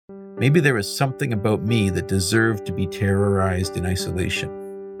Maybe there was something about me that deserved to be terrorized in isolation,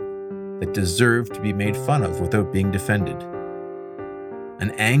 that deserved to be made fun of without being defended. An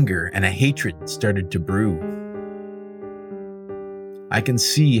anger and a hatred started to brew. I can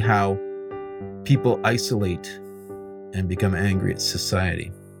see how people isolate and become angry at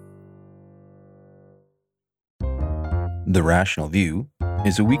society. The Rational View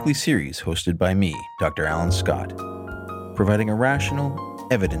is a weekly series hosted by me, Dr. Alan Scott, providing a rational,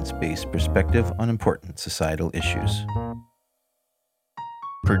 evidence-based perspective on important societal issues.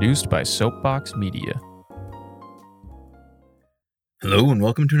 Produced by Soapbox Media. Hello and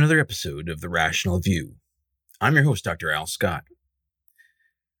welcome to another episode of The Rational View. I'm your host, Dr. Al Scott.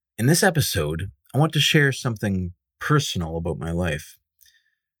 In this episode, I want to share something personal about my life.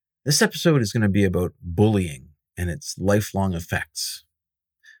 This episode is going to be about bullying and its lifelong effects.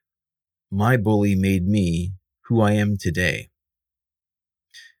 My bully made me who I am today.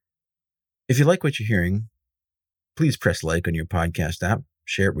 If you like what you're hearing, please press like on your podcast app,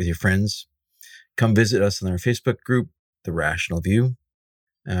 share it with your friends. Come visit us on our Facebook group, The Rational View.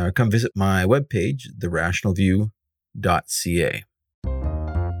 Come visit my webpage, therationalview.ca.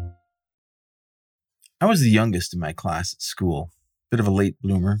 I was the youngest in my class at school, bit of a late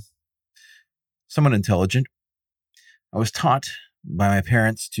bloomer, somewhat intelligent. I was taught by my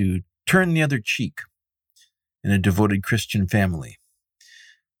parents to turn the other cheek in a devoted Christian family.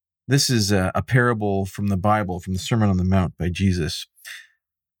 This is a parable from the Bible, from the Sermon on the Mount by Jesus.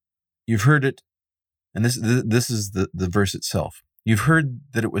 You've heard it, and this is the verse itself. You've heard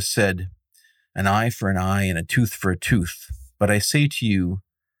that it was said, an eye for an eye and a tooth for a tooth. But I say to you,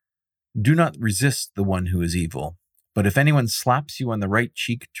 do not resist the one who is evil. But if anyone slaps you on the right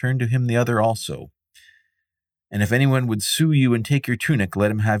cheek, turn to him the other also. And if anyone would sue you and take your tunic,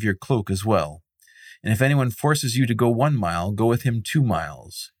 let him have your cloak as well. And if anyone forces you to go 1 mile, go with him 2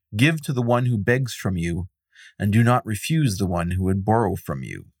 miles. Give to the one who begs from you, and do not refuse the one who would borrow from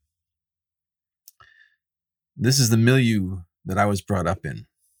you. This is the milieu that I was brought up in.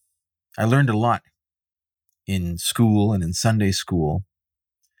 I learned a lot in school and in Sunday school,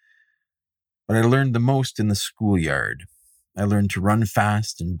 but I learned the most in the schoolyard. I learned to run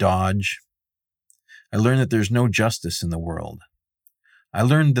fast and dodge. I learned that there's no justice in the world. I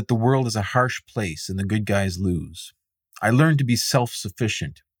learned that the world is a harsh place and the good guys lose. I learned to be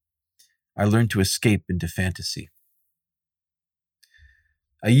self-sufficient. I learned to escape into fantasy.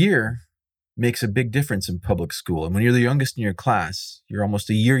 A year makes a big difference in public school, and when you're the youngest in your class, you're almost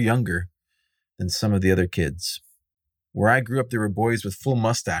a year younger than some of the other kids. Where I grew up, there were boys with full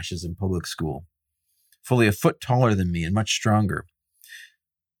mustaches in public school, fully a foot taller than me and much stronger,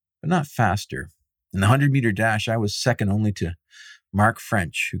 but not faster. In the 100-meter dash, I was second only to Mark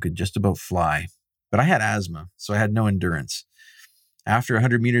French, who could just about fly. But I had asthma, so I had no endurance. After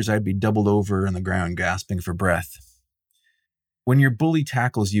 100 meters, I'd be doubled over on the ground, gasping for breath. When your bully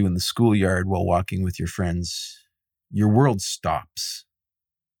tackles you in the schoolyard while walking with your friends, your world stops.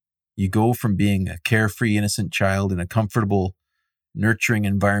 You go from being a carefree, innocent child in a comfortable, nurturing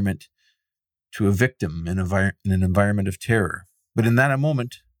environment to a victim in an environment of terror. But in that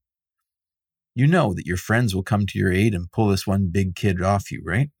moment, you know that your friends will come to your aid and pull this one big kid off you,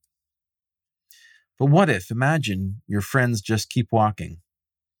 right? But what if, imagine your friends just keep walking,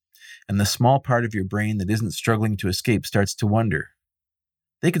 and the small part of your brain that isn't struggling to escape starts to wonder.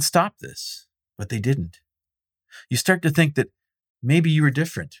 They could stop this, but they didn't. You start to think that maybe you were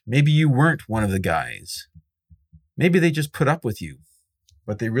different. Maybe you weren't one of the guys. Maybe they just put up with you,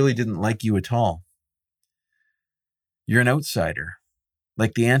 but they really didn't like you at all. You're an outsider,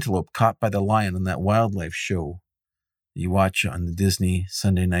 like the antelope caught by the lion on that wildlife show you watch on the Disney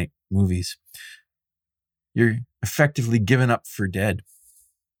Sunday night movies. You're effectively given up for dead.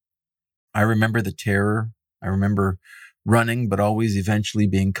 I remember the terror. I remember running, but always eventually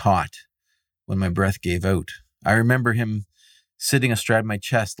being caught when my breath gave out. I remember him sitting astride my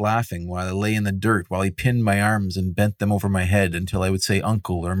chest laughing while I lay in the dirt, while he pinned my arms and bent them over my head until I would say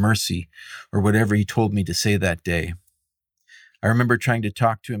uncle or mercy or whatever he told me to say that day. I remember trying to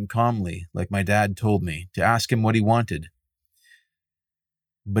talk to him calmly, like my dad told me, to ask him what he wanted.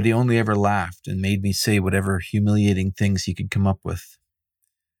 But he only ever laughed and made me say whatever humiliating things he could come up with.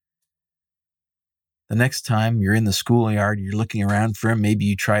 The next time you're in the schoolyard, you're looking around for him. Maybe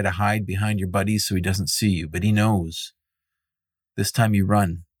you try to hide behind your buddies so he doesn't see you, but he knows. This time you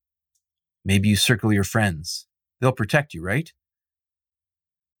run. Maybe you circle your friends. They'll protect you, right?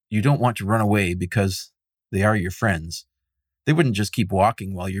 You don't want to run away because they are your friends. They wouldn't just keep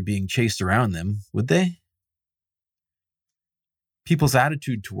walking while you're being chased around them, would they? People's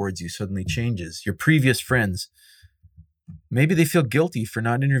attitude towards you suddenly changes. Your previous friends Maybe they feel guilty for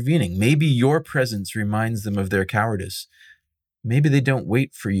not intervening. Maybe your presence reminds them of their cowardice. Maybe they don't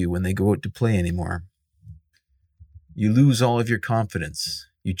wait for you when they go out to play anymore. You lose all of your confidence.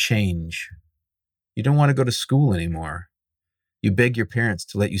 You change. You don't want to go to school anymore. You beg your parents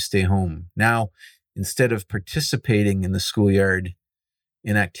to let you stay home. Now, instead of participating in the schoolyard,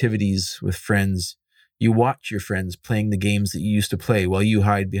 in activities with friends, you watch your friends playing the games that you used to play while you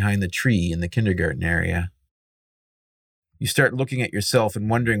hide behind the tree in the kindergarten area. You start looking at yourself and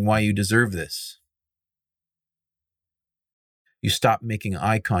wondering why you deserve this. You stop making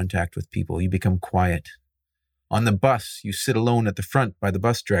eye contact with people. You become quiet. On the bus, you sit alone at the front by the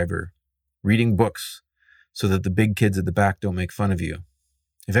bus driver, reading books so that the big kids at the back don't make fun of you.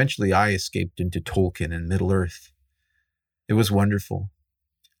 Eventually, I escaped into Tolkien and Middle-earth. It was wonderful.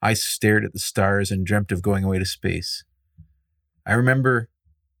 I stared at the stars and dreamt of going away to space. I remember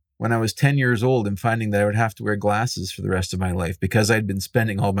when I was 10 years old and finding that I would have to wear glasses for the rest of my life because I'd been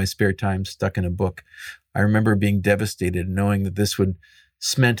spending all my spare time stuck in a book. I remember being devastated and knowing that this would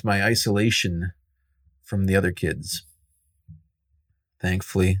cement my isolation from the other kids.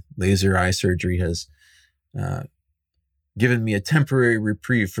 Thankfully, laser eye surgery has given me a temporary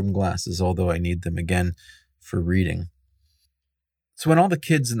reprieve from glasses, although I need them again for reading. So when all the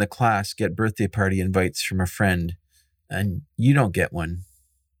kids in the class get birthday party invites from a friend and you don't get one,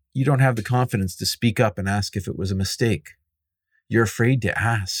 you don't have the confidence to speak up and ask if it was a mistake. You're afraid to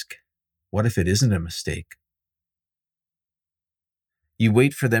ask. What if it isn't a mistake? You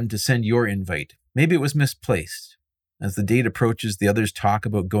wait for them to send your invite. Maybe it was misplaced. As the date approaches, the others talk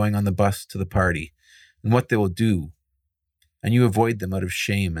about going on the bus to the party and what they will do. And you avoid them out of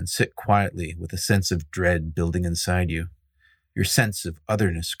shame and sit quietly with a sense of dread building inside you, your sense of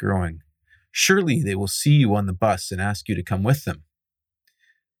otherness growing. Surely they will see you on the bus and ask you to come with them.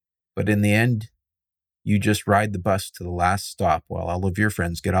 But in the end, you just ride the bus to the last stop while all of your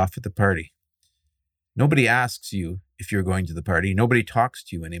friends get off at the party. Nobody asks you if you're going to the party. Nobody talks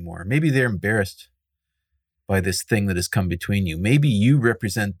to you anymore. Maybe they're embarrassed by this thing that has come between you. Maybe you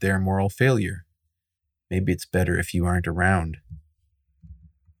represent their moral failure. Maybe it's better if you aren't around.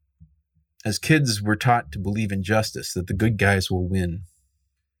 As kids, we're taught to believe in justice, that the good guys will win.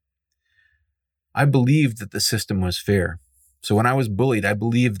 I believed that the system was fair. So when I was bullied, I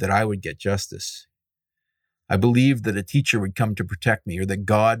believed that I would get justice. I believed that a teacher would come to protect me or that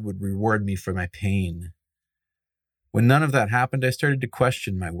God would reward me for my pain. When none of that happened, I started to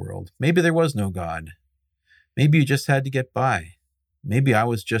question my world. Maybe there was no God. Maybe you just had to get by. Maybe I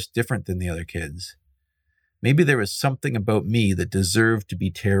was just different than the other kids. Maybe there was something about me that deserved to be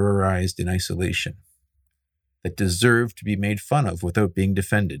terrorized in isolation, that deserved to be made fun of without being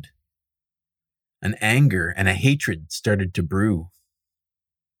defended. An anger and a hatred started to brew.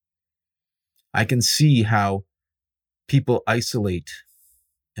 I can see how people isolate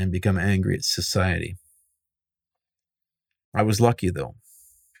and become angry at society. I was lucky, though.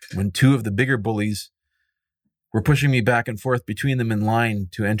 When two of the bigger bullies were pushing me back and forth between them in line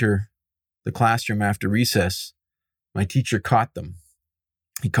to enter the classroom after recess, my teacher caught them.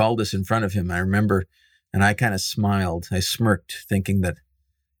 He called us in front of him, I remember, and I kind of smiled. I smirked, thinking that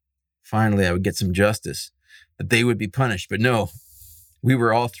finally I would get some justice, that they would be punished. But no, we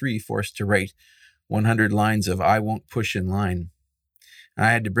were all three forced to write 100 lines of "I won't push in line." And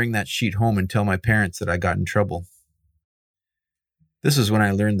I had to bring that sheet home and tell my parents that I got in trouble. This is when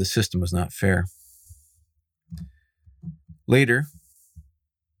I learned the system was not fair. Later,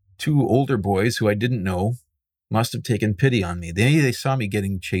 two older boys who I didn't know must have taken pity on me. They saw me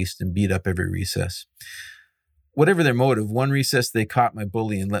getting chased and beat up every recess. Whatever their motive, one recess they caught my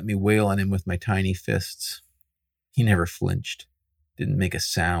bully and let me wail on him with my tiny fists. He never flinched, didn't make a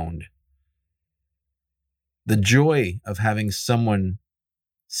sound. The joy of having someone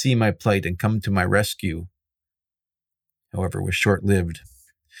see my plight and come to my rescue, however, was short-lived.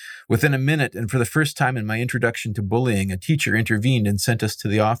 Within a minute, and for the first time in my introduction to bullying, a teacher intervened and sent us to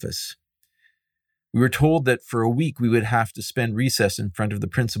the office. We were told that for a week we would have to spend recess in front of the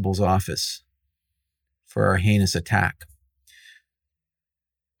principal's office for our heinous attack.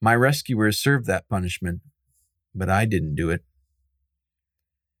 My rescuers served that punishment, but I didn't do it.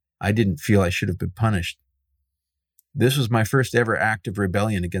 I didn't feel I should have been punished. This was my first ever act of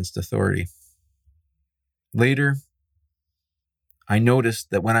rebellion against authority. Later, I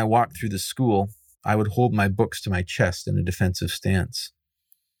noticed that when I walked through the school, I would hold my books to my chest in a defensive stance.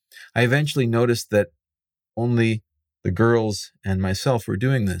 I eventually noticed that only the girls and myself were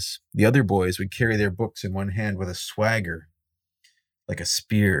doing this. The other boys would carry their books in one hand with a swagger, like a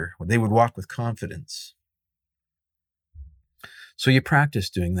spear. They would walk with confidence. So you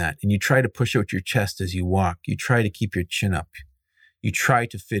practice doing that, and you try to push out your chest as you walk. You try to keep your chin up. You try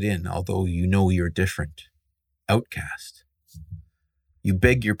to fit in, although you know you're different. Outcast. You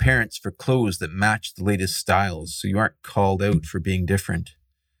beg your parents for clothes that match the latest styles, so you aren't called out for being different,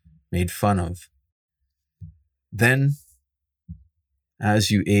 made fun of. Then,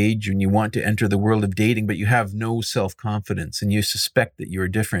 as you age and you want to enter the world of dating, but you have no self-confidence and you suspect that you are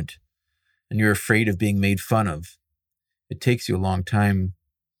different and you're afraid of being made fun of, it takes you a long time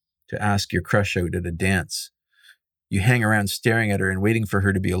to ask your crush out at a dance. You hang around staring at her and waiting for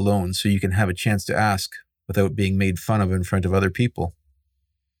her to be alone so you can have a chance to ask without being made fun of in front of other people.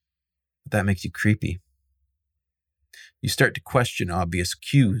 But that makes you creepy. You start to question obvious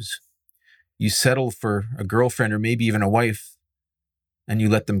cues. You settle for a girlfriend or maybe even a wife, and you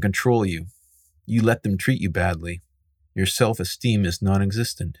let them control you. You let them treat you badly. Your self-esteem is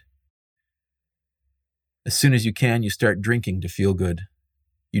non-existent. As soon as you can, you start drinking to feel good.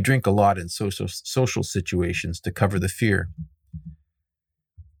 You drink a lot in social situations to cover the fear.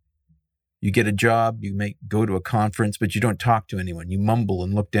 You get a job, you may go to a conference, but you don't talk to anyone. You mumble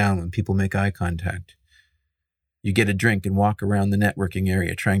and look down when people make eye contact. You get a drink and walk around the networking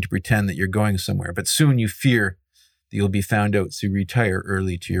area trying to pretend that you're going somewhere, but soon you fear that you'll be found out, so you retire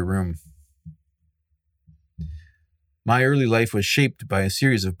early to your room. My early life was shaped by a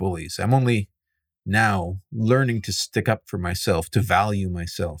series of bullies. I'm only now learning to stick up for myself, to value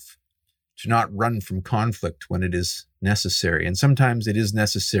myself, to not run from conflict when it is necessary. And sometimes it is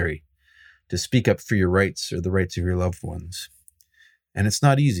necessary to speak up for your rights or the rights of your loved ones. And it's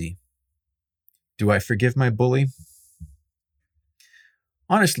not easy. Do I forgive my bully?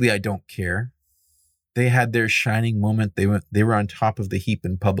 Honestly, I don't care. They had their shining moment. They were on top of the heap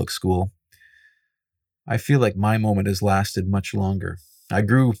in public school. I feel like my moment has lasted much longer. I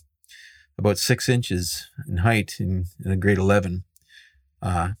grew about 6 inches in height in grade 11.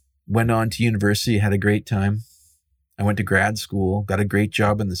 Went on to university, had a great time. I went to grad school, got a great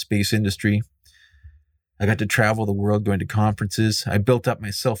job in the space industry. I got to travel the world going to conferences. I built up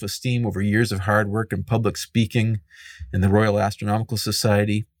my self-esteem over years of hard work and public speaking in the Royal Astronomical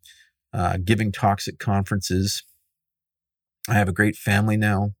Society, giving talks at conferences. I have a great family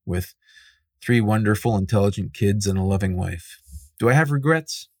now with 3 wonderful, intelligent kids and a loving wife. Do I have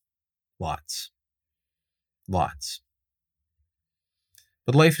regrets? Lots. But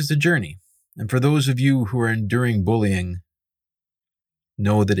life is a journey. And for those of you who are enduring bullying,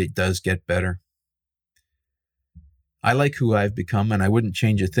 know that it does get better. I like who I've become, and I wouldn't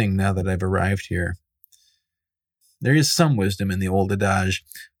change a thing now that I've arrived here. There is some wisdom in the old adage,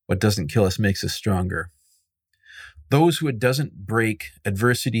 what doesn't kill us makes us stronger. Those who it doesn't break,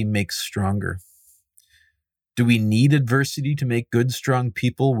 adversity makes stronger. Do we need adversity to make good, strong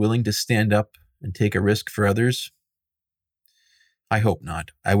people willing to stand up and take a risk for others? I hope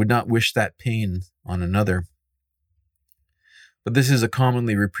not. I would not wish that pain on another. But this is a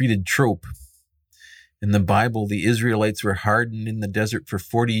commonly repeated trope. In the Bible, the Israelites were hardened in the desert for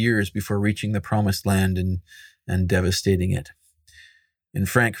 40 years before reaching the promised land and devastating it. In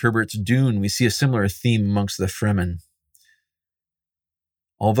Frank Herbert's Dune, we see a similar theme amongst the Fremen.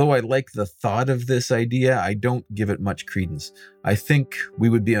 Although I like the thought of this idea, I don't give it much credence. I think we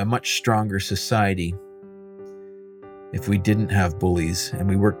would be a much stronger society if we didn't have bullies and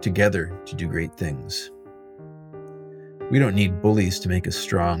we worked together to do great things. We don't need bullies to make us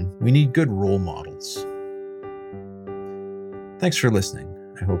strong. We need good role models. Thanks for listening.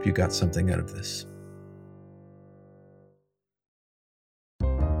 I hope you got something out of this.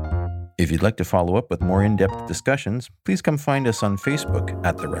 If you'd like to follow up with more in-depth discussions, please come find us on Facebook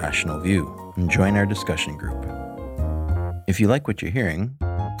at The Rational View and join our discussion group. If you like what you're hearing,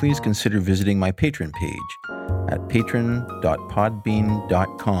 please consider visiting my Patreon page at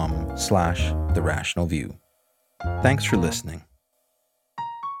patron.podbean.com/therationalview. Thanks for listening.